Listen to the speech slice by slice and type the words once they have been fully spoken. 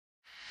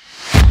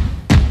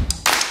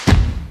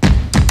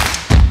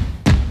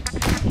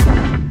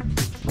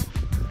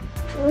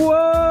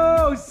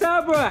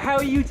Sabra, how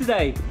are you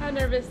today? I'm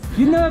nervous.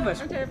 You're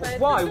nervous? I'm terrified.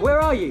 Why? Where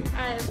are you?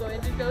 I am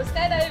going to go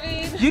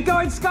skydiving. You're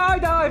going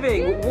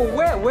skydiving?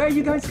 Well, where are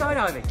you going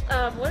skydiving?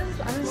 What is,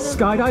 I don't know.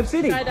 Skydive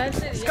City? Skydive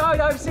City, yeah.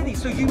 Skydive City,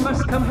 so you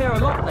must come here a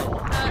lot then?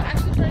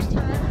 Actually first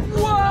time.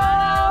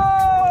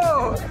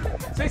 Whoa!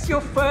 So it's your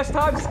first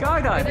time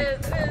skydiving?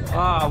 It is.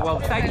 Ah, well,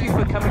 thank you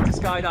for coming to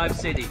Skydive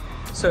City.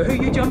 So who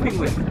are you jumping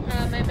with?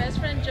 My best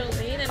friend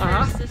Jolene and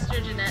her sister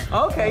Jeanette.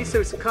 Okay,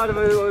 so it's kind of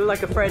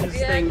like a friend's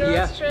thing,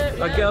 girls trip,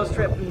 a girls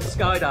trip and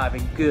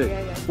skydiving. Good.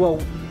 Yeah. Well,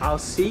 I'll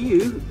see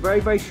you very,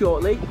 very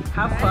shortly.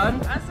 Have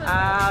fun.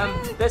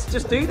 Awesome. Let's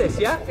just do this,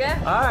 yeah?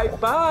 Yeah. All right,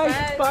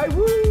 bye. Bye. Bye.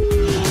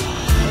 Woo.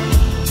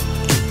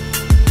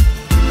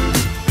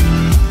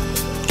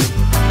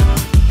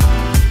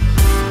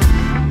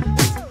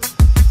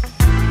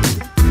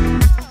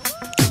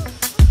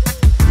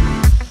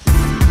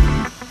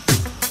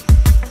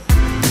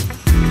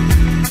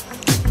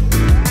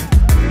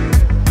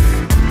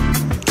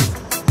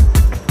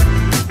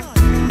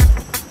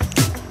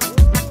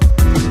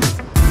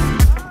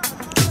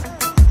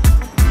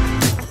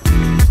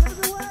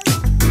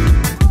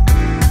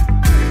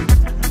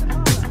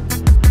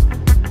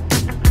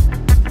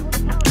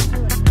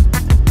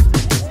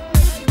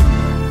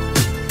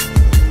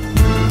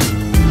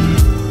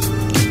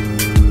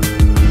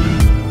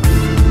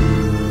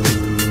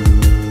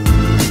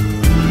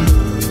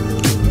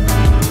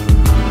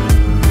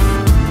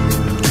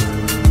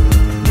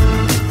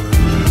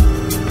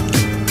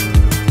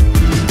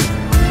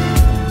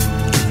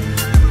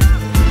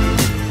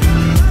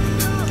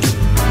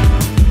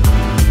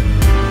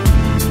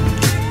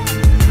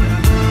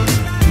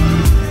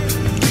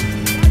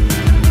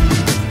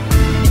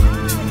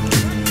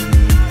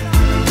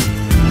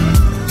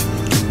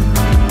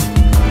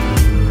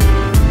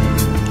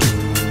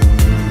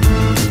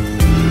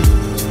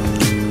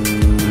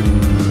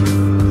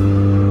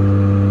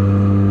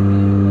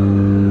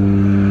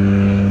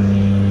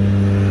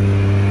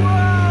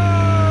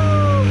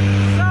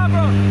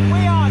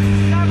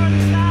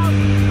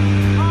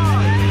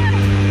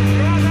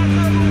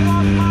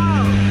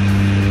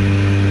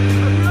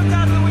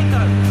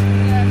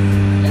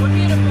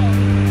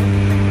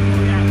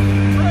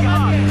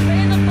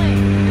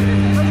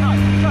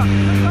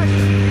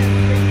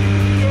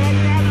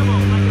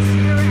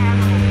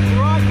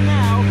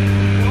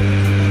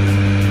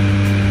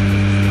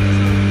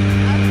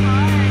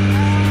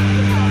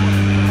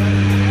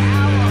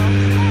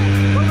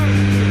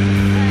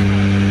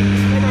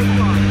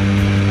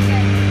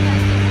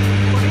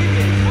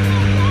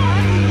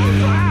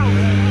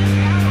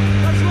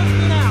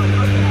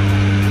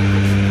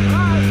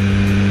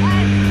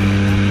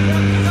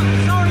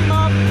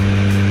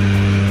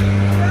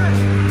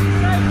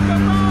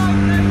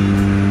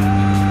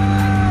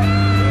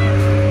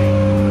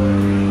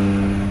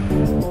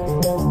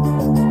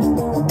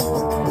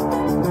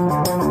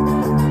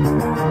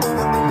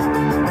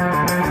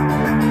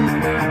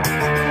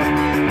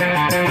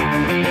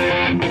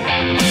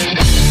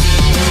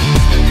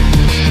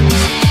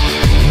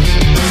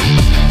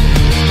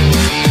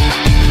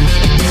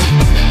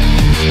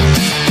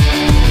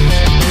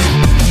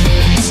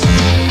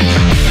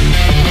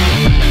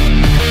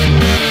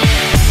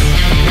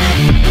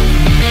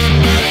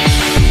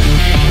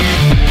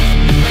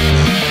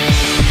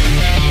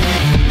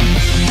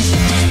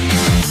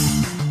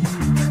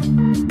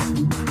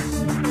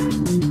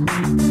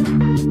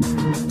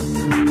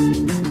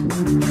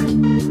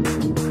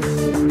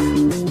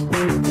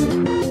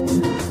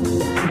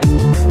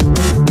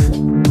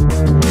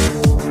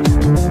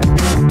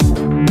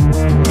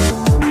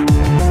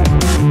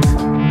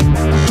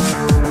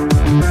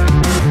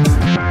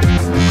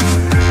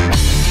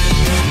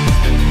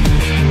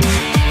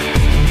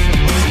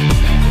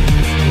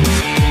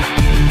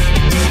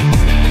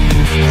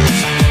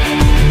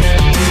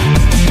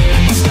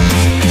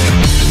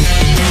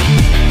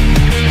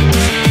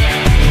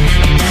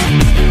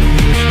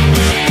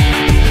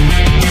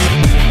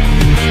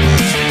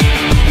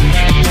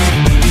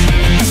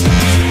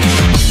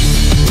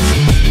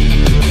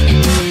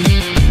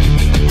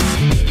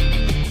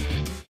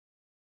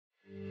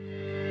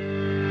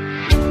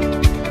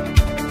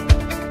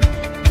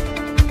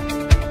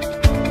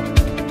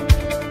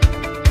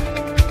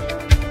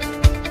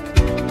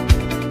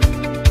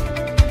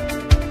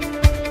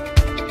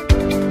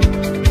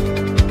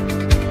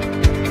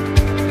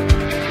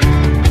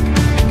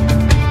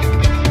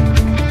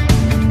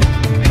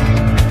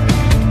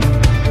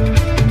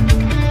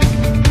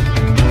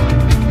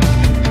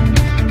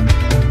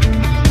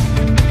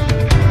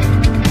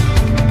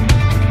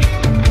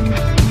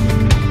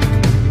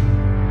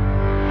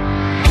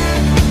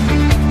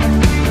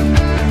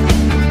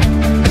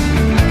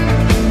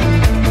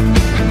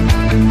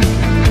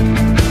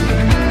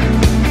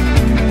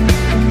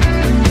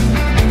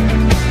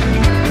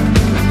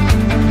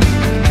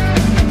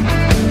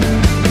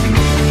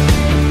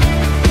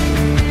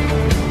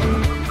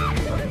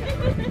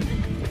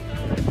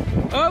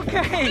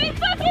 We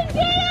fucking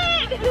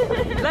did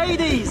it!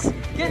 Ladies,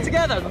 get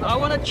together. I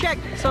want to check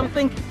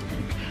something.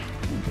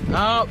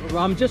 Oh,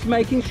 I'm just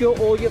making sure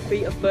all your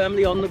feet are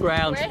firmly on the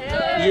ground.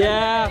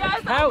 Yeah.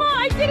 Yes, How?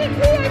 I didn't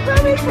see, I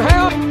promise.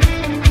 How?